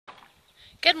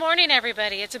Good morning,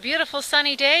 everybody. It's a beautiful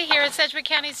sunny day here at Sedgwick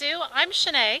County Zoo. I'm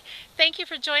Shanae. Thank you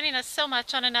for joining us so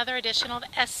much on another edition of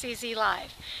SCZ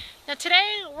Live. Now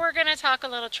today we're going to talk a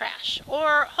little trash,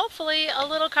 or hopefully a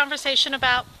little conversation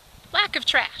about lack of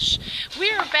trash.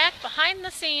 We are back behind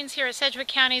the scenes here at Sedgwick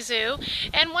County Zoo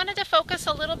and wanted to focus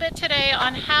a little bit today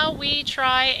on how we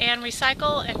try and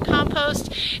recycle and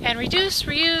compost and reduce,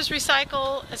 reuse,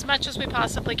 recycle as much as we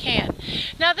possibly can.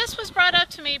 Now this was brought up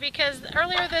to me because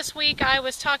earlier this week I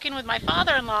was talking with my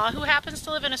father-in-law, who happens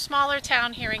to live in a smaller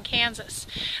town here in Kansas.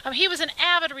 He was an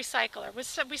avid recycler,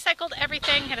 recycled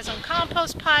everything, had his own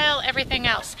compost pile, everything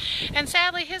else. And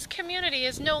sadly his community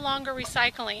is no longer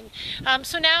recycling.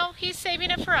 So now he's saving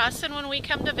it for us, and when we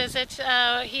come to visit,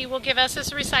 he will give us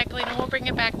his recycling and we'll bring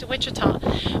it back to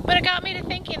Wichita. But it got me to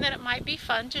thinking that it might be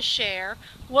fun to share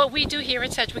what we do here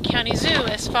at Sedgwick County Zoo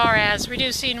as far as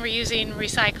reducing, reusing,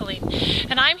 recycling.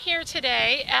 And I'm here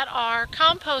today at our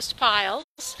compost piles.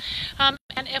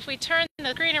 And if we turn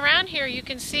the screen around here, you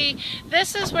can see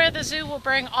this is where the zoo will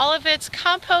bring all of its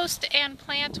compost and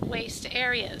plant waste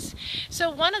areas.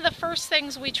 So one of the first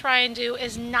things we try and do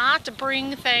is not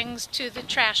bring things to the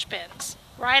trash bins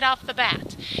right off the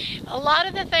bat. A lot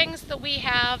of the things that we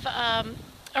have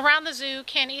around the zoo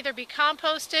can either be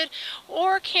composted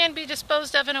or can be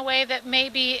disposed of in a way that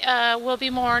maybe will be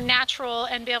more natural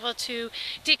and be able to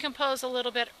decompose a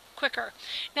little bit quicker.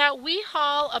 Now we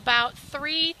haul about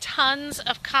 3 tons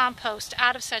of compost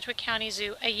out of Sedgwick County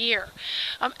Zoo a year.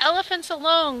 Elephants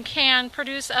alone can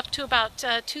produce up to about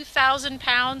 2,000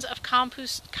 pounds of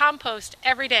compost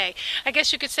every day. I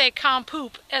guess you could say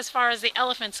compoop as far as the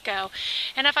elephants go.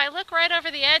 And if I look right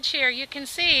over the edge here, you can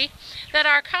see that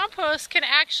our compost can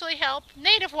actually help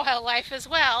native wildlife as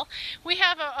well. We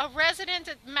have a resident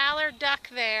mallard duck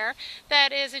there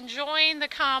that is enjoying the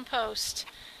compost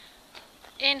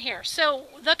in here. So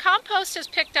the compost is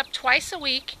picked up twice a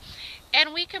week,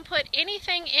 and we can put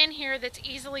anything in here that's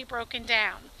easily broken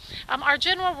down. Our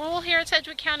general rule here at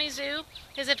Sedgwick County Zoo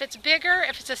is if it's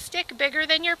a stick bigger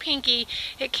than your pinky,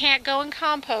 it can't go in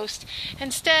compost.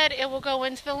 Instead, it will go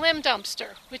into the limb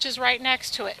dumpster, which is right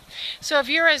next to it. So if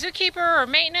you're a zookeeper or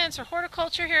maintenance or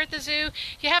horticulture here at the zoo,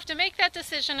 you have to make that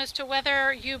decision as to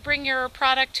whether you bring your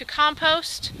product to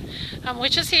compost,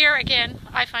 which is here. Again,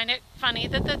 I find it funny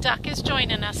that the duck is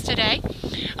joining us today.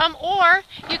 Or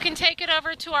you can take it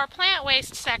over to our plant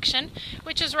waste section,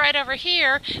 which is right over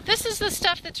here. This is the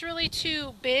stuff that's really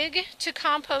too big to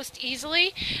compost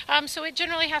easily, so it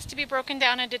generally has to be broken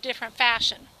down into different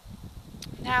fashion.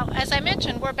 Now, as I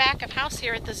mentioned, we're back of house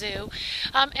here at the zoo,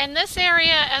 and this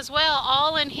area as well,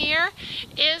 all in here,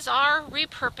 is our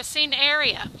repurposing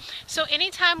area. So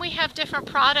anytime we have different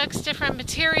products, different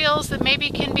materials that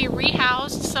maybe can be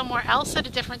rehoused somewhere else at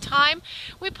a different time,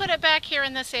 we put it back here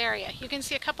in this area. You can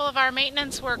see a couple of our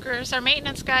maintenance workers, our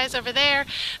maintenance guys over there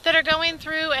that are going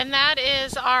through, and that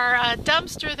is our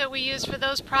dumpster that we use for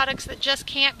those products that just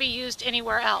can't be used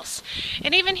anywhere else.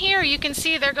 And even here you can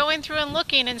see they're going through and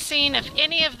looking and seeing if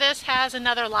any of this has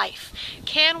another life.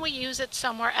 Can we use it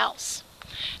somewhere else?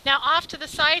 Now off to the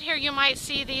side here you might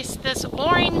see this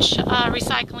orange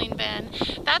recycling bin.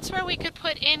 That's where we could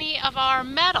put any of our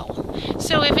metal.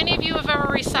 So if any of you have ever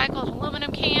recycled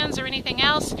aluminum cans or anything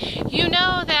else, you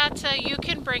know that you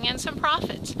can bring in some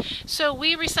profits. So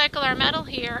we recycle our metal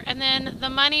here, and then the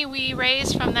money we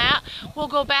raise from that will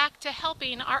go back to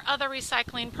helping our other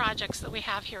recycling projects that we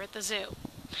have here at the zoo.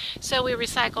 So we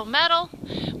recycle metal.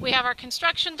 We have our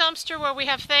construction dumpster where we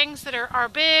have things that are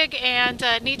big and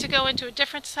need to go into a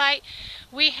different site.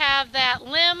 We have that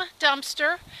limb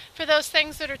dumpster for those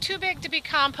things that are too big to be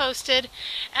composted.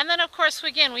 And then of course,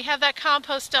 again, we have that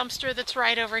compost dumpster that's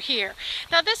right over here.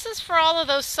 Now this is for all of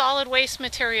those solid waste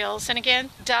materials. And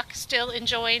again, duck still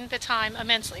enjoying the time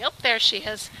immensely. Oh, there she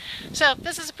is. So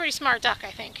this is a pretty smart duck,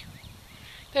 I think.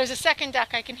 There's a second duck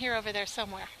I can hear over there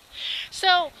somewhere.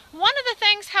 So one of the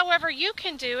things, however, you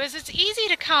can do is it's easy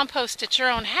to compost at your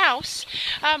own house.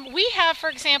 We have, for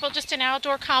example, just an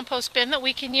outdoor compost bin that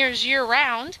we can use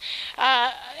year-round.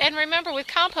 And remember, with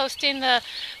composting,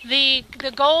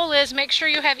 the goal is make sure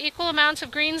you have equal amounts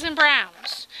of greens and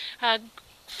browns.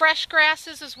 Fresh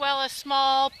grasses as well as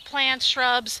small plants,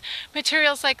 shrubs,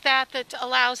 materials like that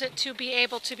allows it to be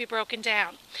able to be broken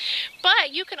down.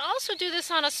 But you can also do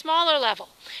this on a smaller level.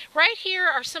 Right here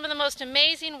are some of the most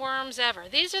amazing worms ever.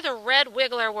 These are the red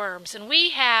wiggler worms, and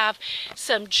we have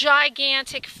some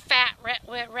gigantic fat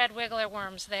red wiggler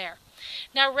worms there.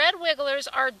 Now red wigglers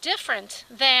are different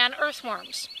than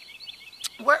earthworms.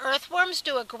 Where earthworms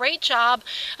do a great job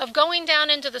of going down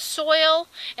into the soil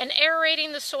and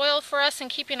aerating the soil for us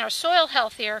and keeping our soil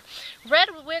healthier, red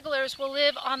wigglers will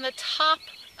live on the top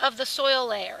of the soil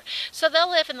layer. So they'll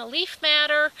live in the leaf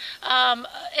matter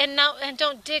and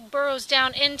don't dig burrows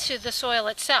down into the soil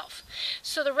itself.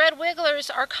 So the red wigglers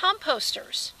are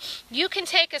composters. You can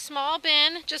take a small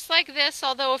bin just like this,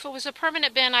 although if it was a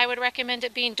permanent bin I would recommend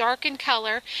it being dark in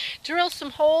color. Drill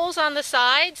some holes on the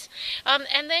sides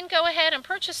and then go ahead and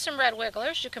purchase some red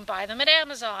wigglers. You can buy them at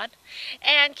Amazon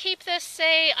and keep this,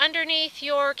 say, underneath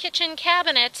your kitchen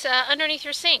cabinet, underneath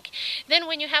your sink. Then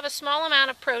when you have a small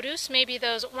amount of produce, maybe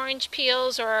those orange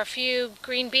peels or a few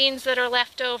green beans that are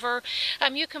left over,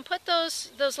 you can put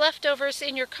those leftovers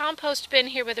in your compost bin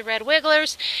here with the red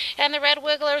wigglers, and the red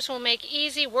wigglers will make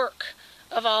easy work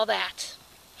of all that.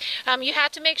 You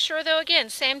have to make sure, though, again,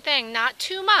 same thing, not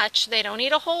too much. They don't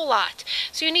eat a whole lot.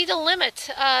 So you need to limit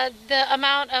the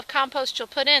amount of compost you'll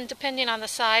put in depending on the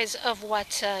size of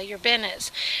what your bin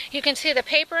is. You can see the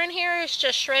paper in here is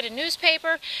just shredded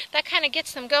newspaper. That kind of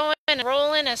gets them going and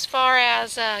rolling as far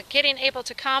as getting able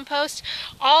to compost.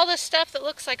 All the stuff that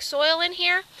looks like soil in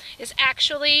here is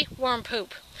actually worm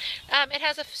poop. It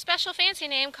has a special fancy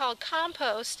name called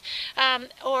compost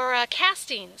or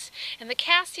castings, and the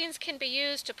castings can be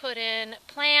used to put in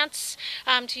plants,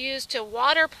 to use to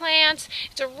water plants.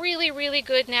 It's a really, really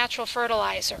good natural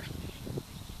fertilizer.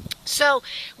 So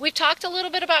we've talked a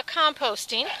little bit about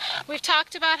composting. We've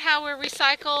talked about how we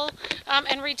recycle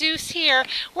and reduce here.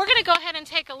 We're going to go ahead and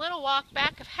take a little walk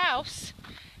back of house.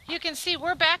 You can see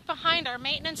we're back behind our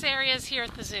maintenance areas here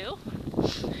at the zoo.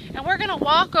 And we're going to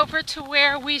walk over to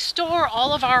where we store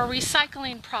all of our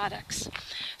recycling products.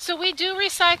 So we do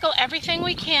recycle everything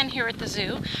we can here at the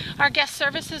zoo. Our guest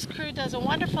services crew does a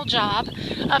wonderful job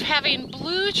of having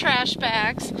blue trash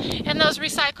bags in those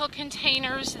recycle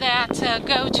containers that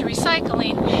go to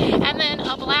recycling, and then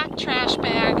a black trash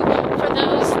bag for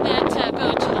those that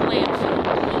go to the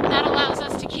landfill. That allows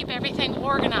us to keep everything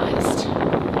organized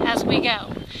as we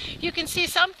go. You can see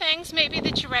some things maybe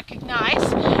that you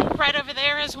recognize. Right over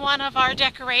there is one of our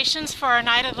decorations for our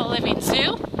Night of the Living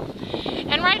Zoo.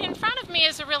 And right in front of me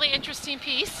is a really interesting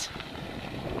piece,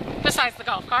 besides the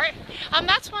golf cart.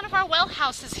 That's one of our well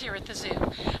houses here at the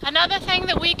zoo. Another thing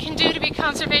that we can do to be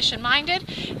conservation minded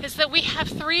is that we have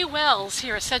 3 wells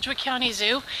here at Sedgwick County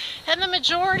Zoo, and the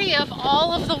majority of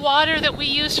all of the water that we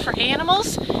use for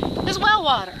animals is well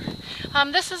water.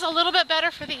 This is a little bit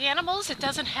better for the animals. It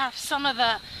doesn't have some of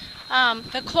the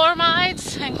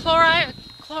chloramides and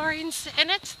chlorines in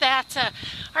it that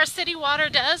our city water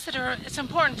does. It's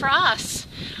important for us,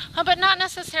 but not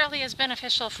necessarily as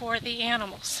beneficial for the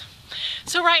animals.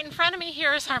 So right in front of me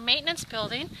here is our maintenance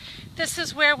building. This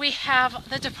is where we have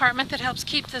the department that helps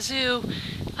keep the zoo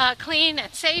clean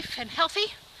and safe and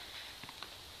healthy.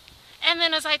 And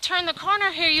then as I turn the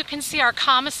corner here, you can see our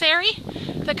commissary.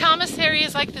 The commissary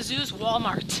is like the zoo's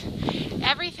Walmart.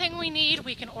 Everything we need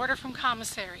we can order from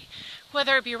commissary,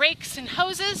 whether it be rakes and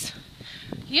hoses,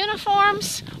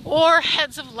 uniforms, or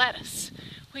heads of lettuce.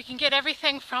 We can get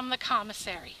everything from the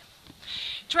commissary.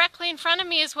 Directly in front of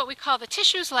me is what we call the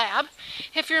tissues lab.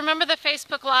 If you remember the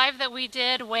Facebook Live that we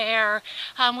did where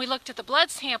we looked at the blood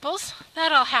samples,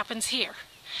 that all happens here.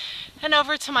 And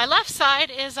over to my left side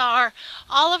is all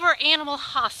of our animal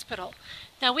hospital.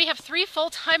 Now we have 3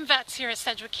 full-time vets here at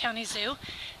Sedgwick County Zoo,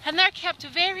 and they're kept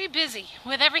very busy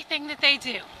with everything that they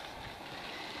do.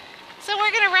 So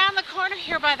we're going to round the corner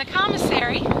here by the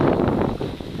commissary,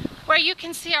 where you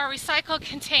can see our recycle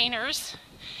containers,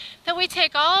 that we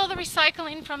take all the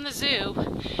recycling from the zoo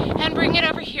and bring it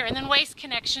over here, and then Waste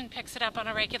Connection picks it up on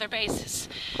a regular basis.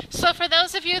 So for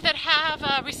those of you that have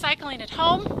recycling at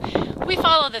home, we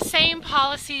follow the same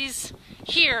policies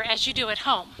here as you do at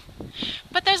home.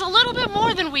 But there's a little bit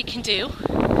more than we can do.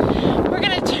 We're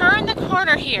going to turn the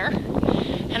corner here,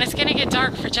 and it's going to get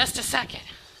dark for just a second.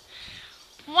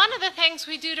 One of the things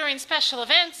we do during special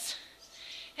events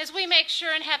is we make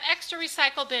sure and have extra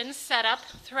recycle bins set up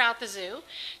throughout the zoo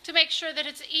to make sure that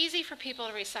it's easy for people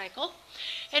to recycle.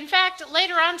 In fact,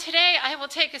 later on today I will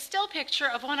take a still picture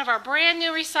of one of our brand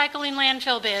new recycling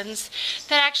landfill bins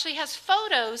that actually has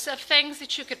photos of things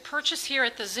that you could purchase here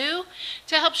at the zoo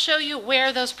to help show you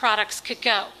where those products could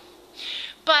go.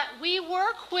 But we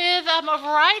work with a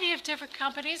variety of different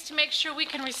companies to make sure we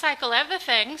can recycle other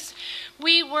things.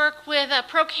 We work with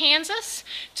Pro Kansas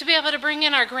to be able to bring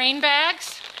in our grain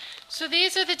bags. So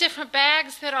these are the different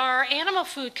bags that our animal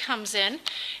food comes in,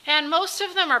 and most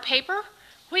of them are paper.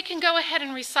 We can go ahead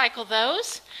and recycle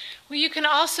those. You can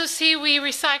also see we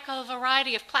recycle a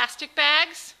variety of plastic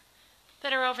bags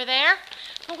that are over there.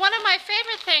 But one of my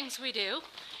favorite things we do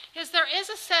is there is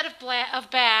a set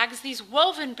of bags, these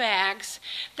woven bags,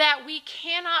 that we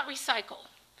cannot recycle.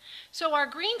 So our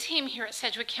green team here at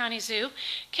Sedgwick County Zoo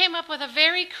came up with a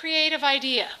very creative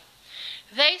idea.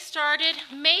 they started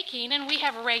making, and we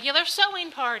have regular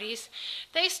sewing parties,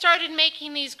 they started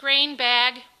making these grain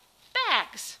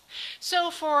bags. So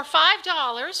for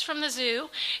 $5 from the zoo,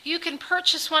 you can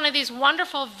purchase one of these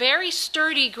wonderful, very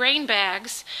sturdy grain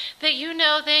bags that you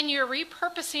know then you're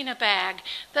repurposing a bag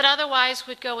that otherwise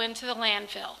would go into the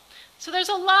landfill. So there's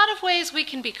a lot of ways we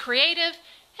can be creative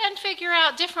and figure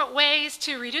out different ways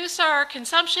to reduce our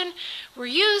consumption,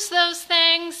 reuse those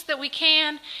things that we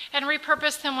can, and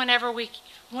repurpose them whenever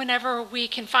we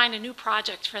can find a new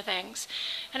project for things.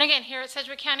 And again, here at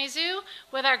Sedgwick County Zoo,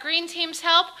 with our green team's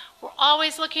help, we're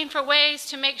always looking for ways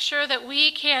to make sure that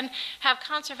we can have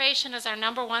conservation as our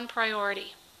 #1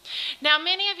 priority. Now,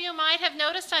 many of you might have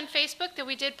noticed on Facebook that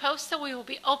we did post that we will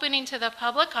be opening to the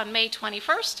public on May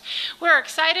 21st. We're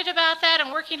excited about that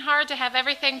and working hard to have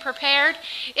everything prepared.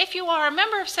 If you are a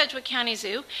member of Sedgwick County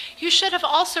Zoo, you should have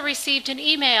also received an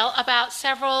email about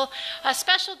several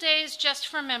special days just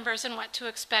for members and what to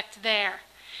expect there.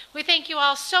 We thank you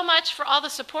all so much for all the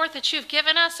support that you've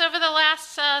given us over the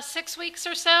last 6 weeks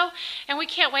or so, and we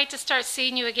can't wait to start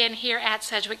seeing you again here at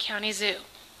Sedgwick County Zoo.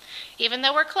 Even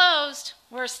though we're closed,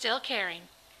 we're still caring.